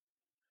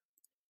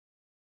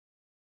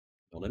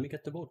 Now let me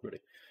get the vote ready.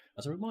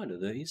 As a reminder,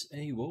 there is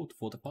a vote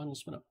for the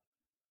finals winner.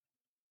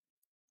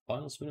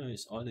 Finals winner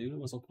is either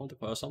Universal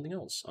Quantifier or something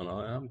else, and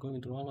I am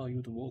going to allow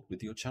you to vote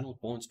with your channel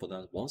points for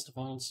that once the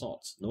final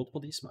starts. Not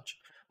for this match,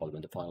 but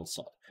when the finals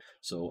start.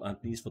 So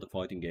at least for the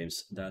fighting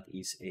games, that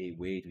is a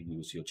way to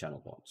use your channel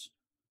points.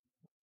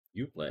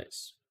 You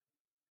place.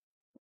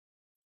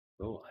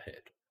 Go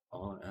ahead.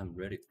 I am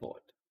ready for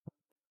it.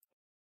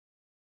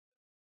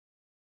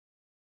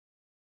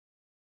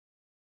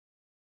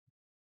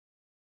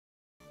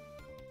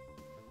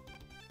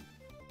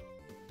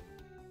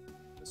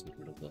 Let's get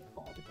rid of the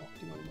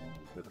artifacting on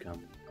my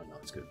webcam. Oh no,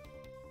 it's good.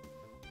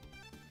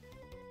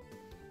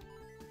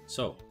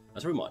 So,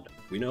 as a reminder,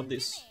 winner of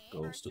this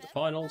goes to the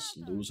finals,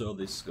 loser of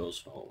this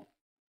goes home.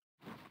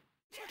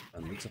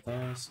 And it's a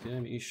fast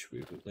game-ish.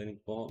 We've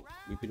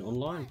been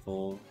online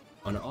for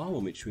an hour,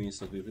 which means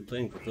that we've been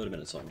playing for 30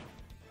 minutes on.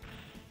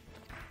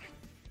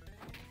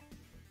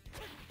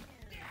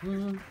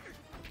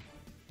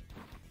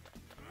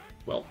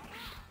 Well,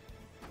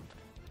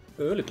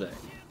 early play.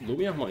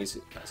 Lumiahma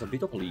has a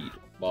bit of a lead,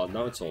 but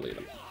now it's all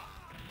even.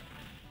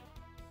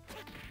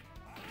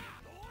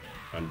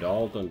 And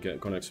Dalton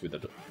connects with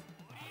the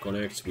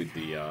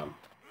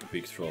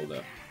big throw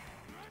there.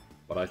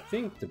 But I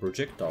think the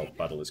projectile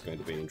battle is going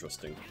to be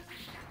interesting.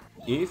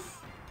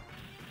 If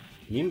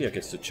NINLIA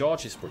gets to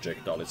charge his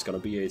projectile, it's gonna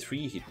be a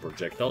 3-hit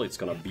projectile, it's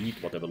gonna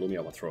beat whatever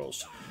Lumiahma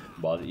throws.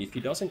 But if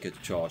he doesn't get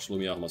to charge,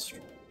 Lumiahma's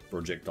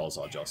projectiles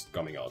are just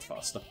coming out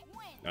faster.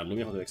 And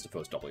Lumiahma takes the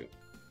first W.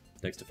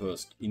 Takes the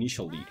first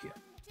initial lead here.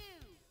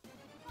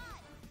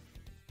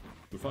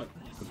 Good fight,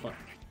 good fight.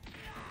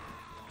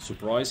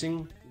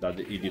 Surprising that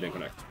it didn't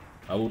connect.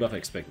 I would have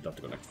expected that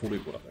to connect, fully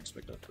would have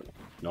expected that to connect.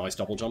 Nice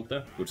double jump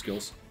there, good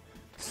skills.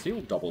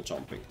 Still double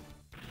jumping.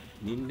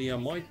 NINLIA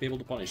might be able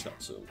to punish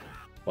that soon.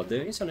 But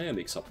there is an air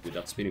mix-up with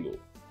that spinning move.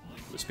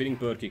 The spinning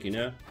bird kick in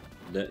air,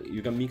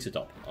 you can mix it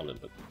up a little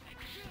bit.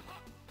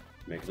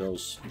 Make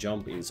those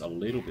jump-ins a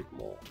little bit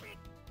more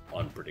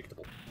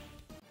unpredictable.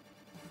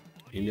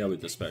 NINLIA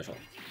with the special,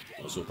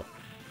 or super.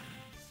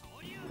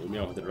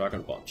 Lumiahma with the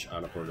dragon punch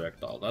and a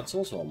projectile. That's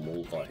also a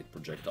multi-hit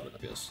projectile, it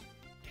appears.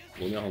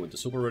 Lumiahma with the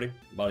super ready,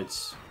 but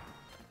it's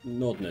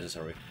not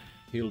necessary.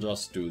 He'll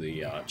just do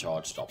the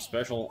charged up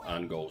special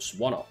and goes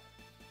 1-up.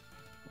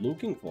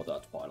 Looking for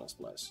that finals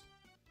place.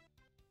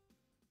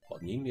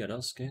 But NINLIA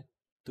does get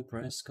to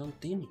press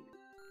continue.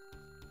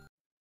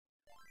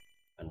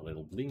 And a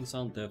little bling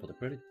sound there for the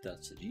credit,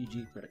 that's a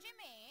GG credit.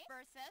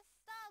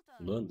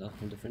 Learned that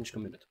from the French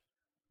community.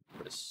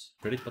 Press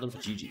credit button for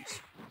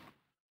GG's.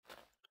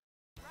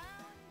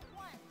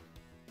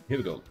 Here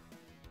we go.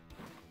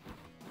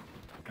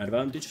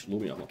 Advantage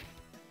Lumiahma.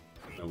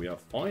 Now we are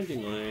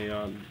finding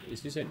a...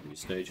 is this a new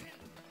stage?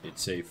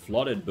 It's a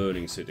flooded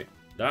burning city.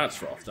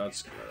 That's rough,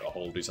 that's a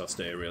whole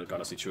disaster area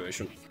kind of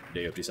situation.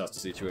 Day of disaster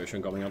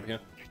situation coming up here.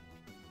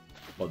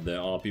 But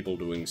there are people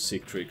doing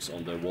sick tricks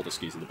on their water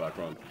skis in the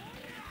background.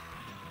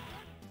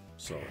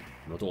 So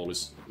not all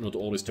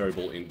is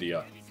terrible in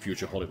the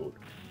future Hollywood.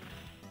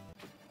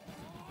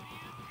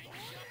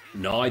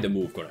 Neither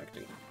move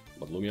connecting,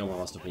 but Lumiahma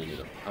has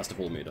the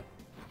full meter.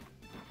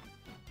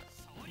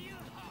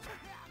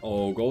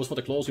 Oh, goes for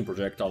the closing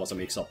projectile as a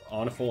mix-up.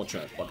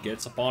 Unfortunate, but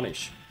gets a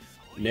punish.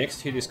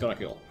 Next hit is gonna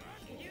kill.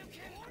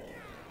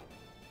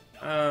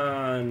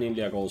 And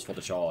NINLIA goes for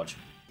the charge.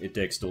 It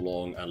takes too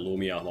long, and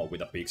Lumiahma with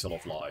a pixel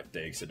of life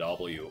takes a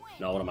W.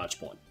 Now on a match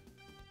point.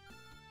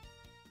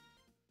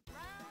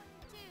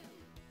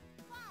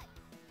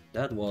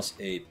 That was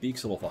a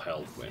pixel of a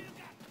health win.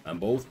 And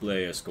both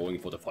players going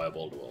for the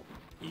fireball duel.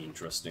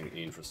 Interesting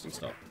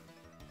stuff.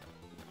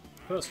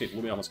 First hit,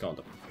 Lumiahma's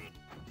counter.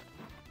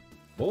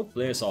 Both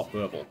players are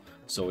purple,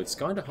 so it's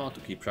kinda hard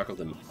to keep track of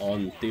them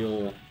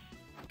until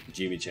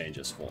Jimmy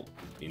changes form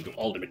into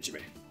Ultimate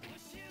Jimmy.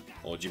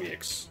 Or Jimmy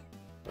X.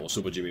 Or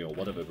Super Jimmy, or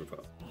whatever you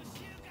prefer.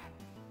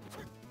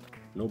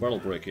 No barrel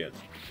break yet.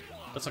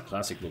 That's a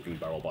classic looking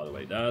barrel, by the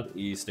way. That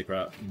is the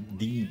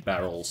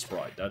barrel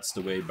sprite. That's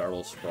the way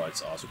barrel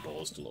sprites are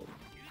supposed to look.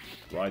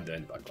 Right there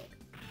in the background.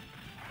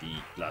 The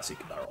classic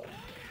barrel.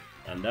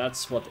 And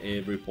that's what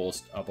every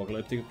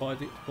post-apocalyptic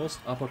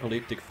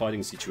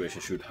fighting situation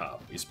should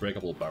have, is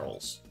breakable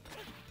barrels.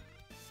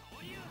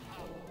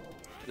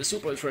 The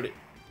super is ready.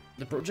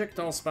 The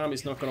projectile spam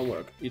is not gonna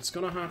work. It's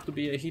gonna have to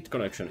be a hit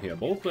connection here.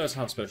 Both players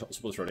have special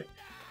supers ready.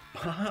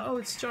 How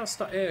it's just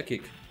an air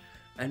kick.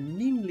 And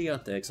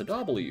NINLIA takes a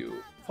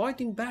W.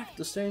 Fighting back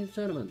to stay in the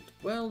tournament.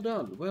 Well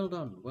done, well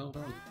done, well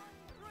done.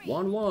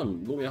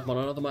 1-1.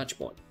 Lumiahma another match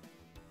point.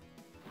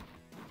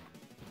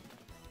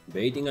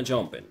 Baiting and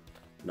jumping.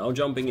 Now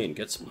jumping in,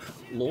 gets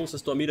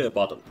loses to a mid-air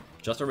button.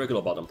 Just a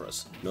regular button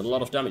press. Not a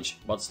lot of damage,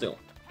 but still.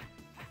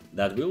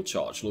 That will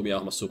charge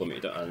Lumiahma's super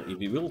meter, and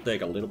it will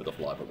take a little bit of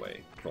life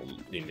away from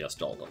NINLIA's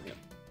Dalton here.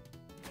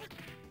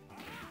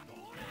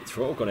 The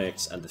throw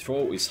connects, and the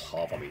throw is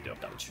half a meter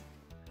of damage.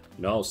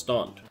 Now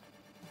stunned.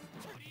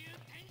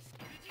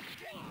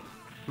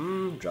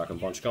 Dragon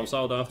Punch comes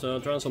out after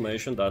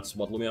transformation. That's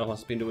what Lumiahma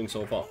has been doing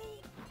so far.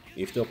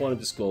 If the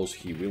opponent is close,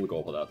 he will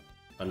go for that.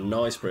 And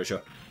nice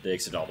pressure,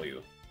 takes a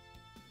W.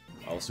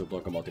 I'll still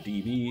talk about the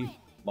DB,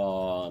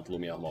 but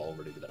Lumiahma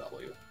already with a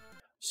W.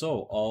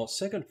 So, our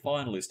second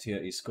finalist here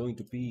is going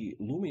to be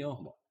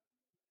Lumiahma.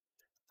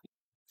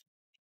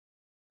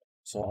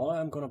 So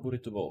I'm gonna put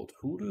it to vote.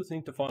 Who do you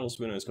think the finals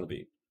winner is gonna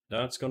be?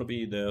 That's gonna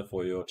be there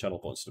for your channel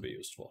points to be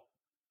used for.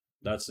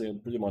 That's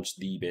pretty much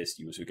the best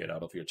use you get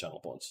out of your channel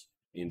points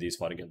in these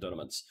fighting game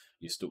tournaments,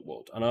 is to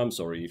vote. And I'm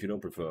sorry if you don't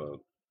prefer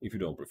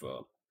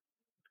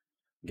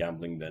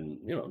gambling, then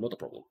not a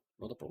problem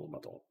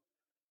at all.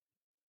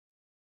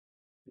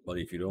 But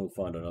if you don't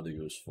find another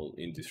useful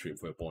in this stream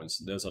for your points,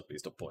 there's at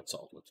least a points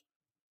outlet.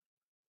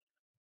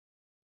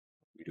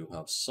 We do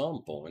have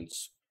some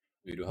points.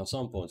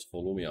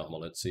 For Lumiahma.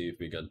 Let's see if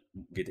we can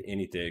get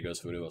any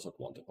takers for Universal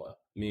Quantifier.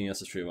 Me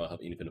as a streamer, I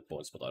have infinite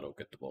points, but I don't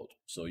get to vote.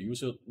 So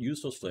use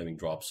those flaming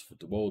drops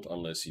to vote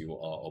unless you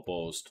are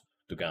opposed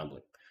to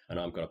gambling. And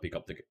I'm gonna pick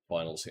up the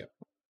finals here.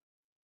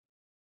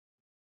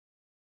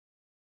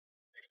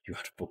 You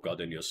had to book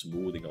out and you're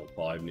smoothing on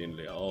 5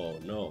 NINLIA. Oh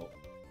no.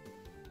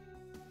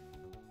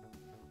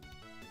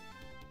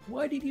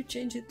 Why did you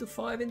change it to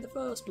 5 in the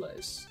first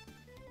place?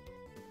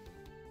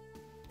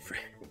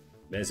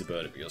 Messy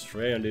birdie, because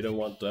Fraeon didn't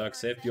want to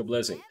accept your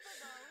blessing.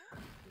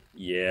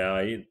 Yeah,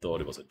 I thought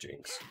it was a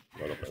jinx,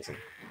 not a blessing.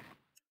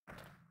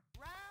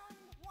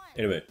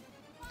 Anyway.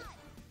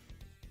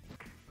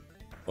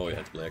 Oh, you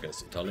had to play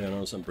against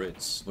Italianos and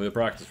Brits. For your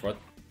practice, right?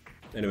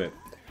 Anyway,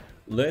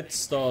 let's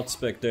start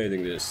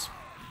spectating this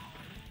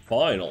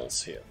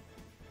finals here.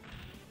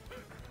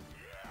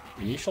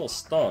 Initial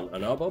stun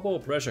and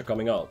Abobo pressure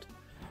coming out.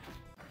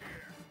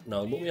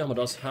 Now Lumiahma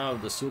does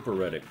have the super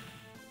ready,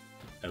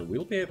 and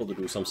will be able to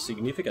do some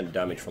significant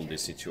damage from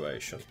this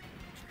situation.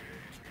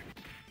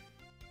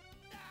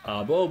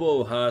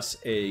 Abobo has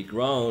a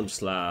ground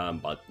slam,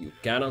 but you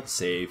cannot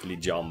safely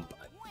jump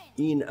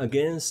in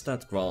against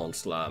that ground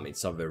slam.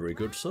 It's a very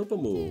good super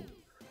move,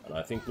 and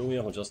I think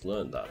Lumiahma just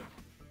learned that.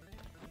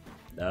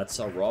 That's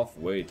a rough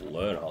way to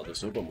learn how the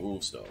super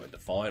moves though in the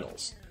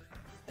finals.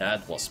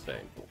 That was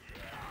painful.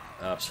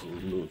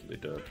 Absolutely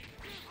dirty.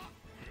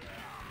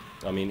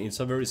 I mean, it's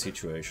a very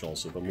situational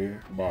super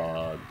move,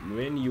 but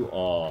when you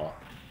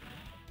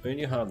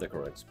have the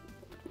correct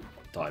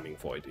timing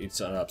for it,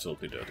 it's an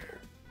absolutely dirty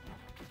move.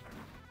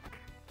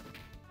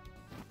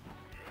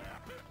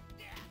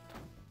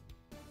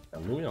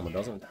 And Lumiahma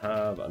doesn't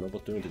have an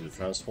opportunity to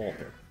transform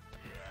here,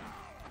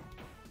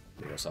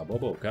 because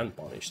Abobo can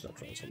punish that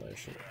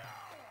transformation.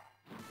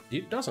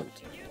 It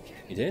doesn't.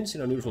 It ends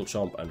in a neutral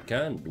jump and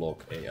can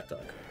block a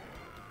attack.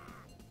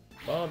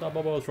 But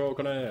Abobo throw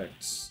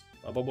connects.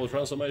 Abobo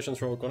transformation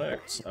throw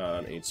connects,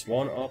 and it's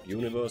 1-up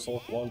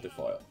Universal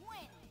Quantifier.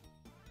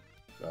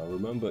 Now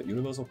remember,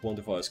 Universal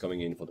Quantifier is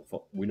coming in for the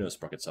winners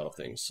bracket side of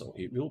things, so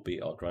he will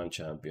be our grand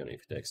champion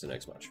if he takes the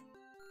next match.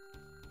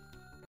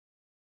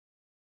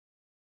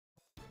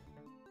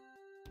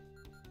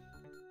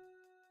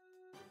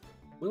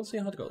 we'll see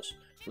how it goes.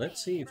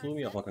 Let's see if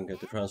Lumiahma can get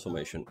the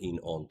transformation in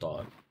on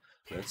time.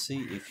 Let's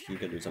see if he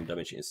can do some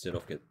damage instead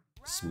of get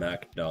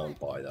smacked down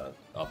by that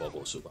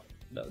Abobo Super.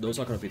 Those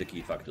are going to be the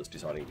key factors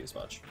deciding this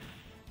match.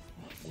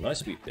 A nice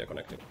sweep they're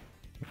connecting.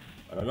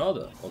 And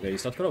another. Okay,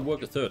 is that going to work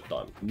the third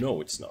time?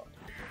 No, it's not.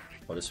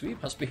 But the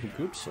sweep has been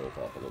good so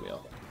far for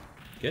Lumiahma.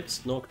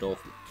 Gets knocked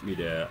off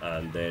midair,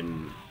 and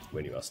then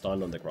when you are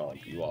stunned on the ground,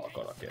 you are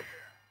gonna get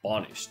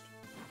punished.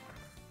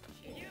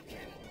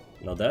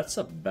 Now that's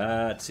a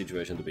bad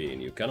situation to be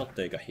in. You cannot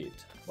take a hit,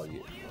 but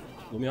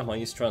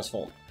Lumiahma is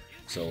transformed,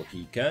 so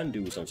he can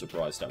do some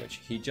surprise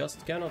damage. He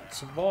just cannot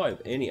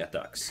survive any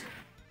attacks.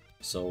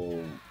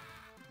 So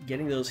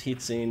getting those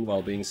hits in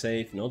while being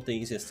safe, not the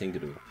easiest thing to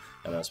do.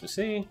 And as we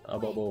see,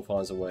 Abobo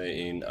finds a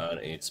way in, and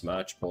it's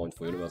match point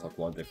for Universal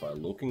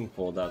Quantifier, looking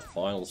for that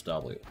finals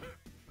W.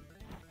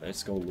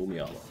 Let's go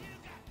Lumiahma.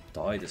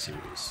 Tie the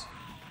series.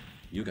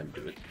 You can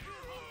do it.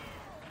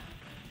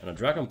 And a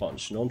Dragon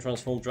Punch,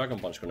 non-transformed Dragon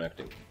Punch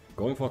connecting.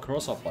 Going for a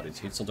cross-up, but it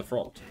hits on the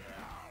front.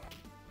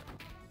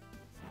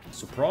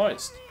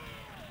 Surprised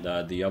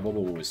that the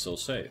Abobo move is so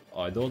safe.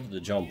 I thought the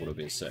jump would have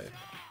been safe.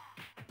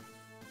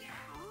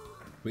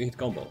 3-hit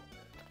combo.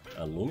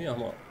 And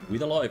Lumiahma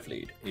with a life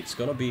lead. It's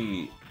gonna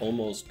be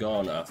almost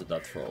gone after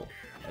that throw.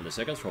 And the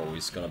second throw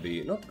is gonna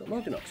be not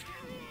enough.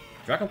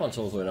 Dragon Punch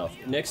also enough.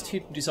 Next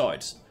hit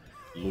decides.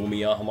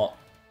 Lumiahma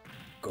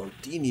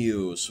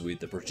continues with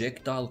the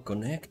projectile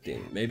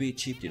connecting. Maybe it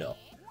chipped enough.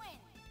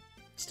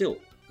 Still,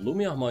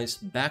 Lumiahma is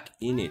back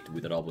in it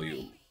with a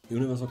W.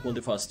 Universal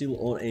Quantifier still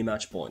on a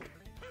match point.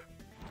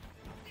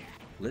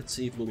 Let's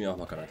see if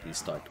Lumiahma can at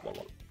least tie to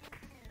 1-1.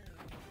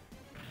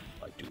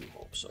 I do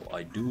hope so.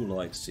 I do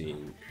like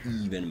seeing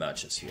even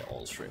matches here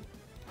on stream.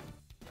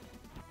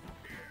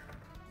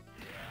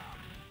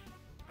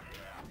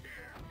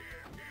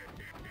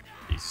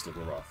 This is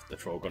looking rough. The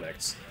throw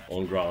connects.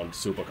 On ground,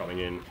 super coming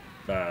in.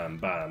 Bam,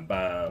 bam,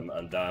 bam,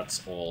 and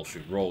that's all she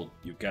wrote.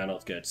 You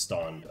cannot get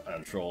stunned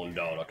and thrown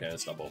down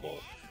against Abobo.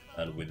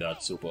 And with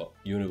that super,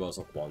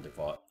 Universal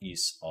Quantifier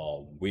is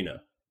our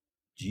winner.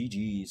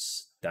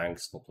 GG's,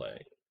 thanks for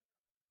playing.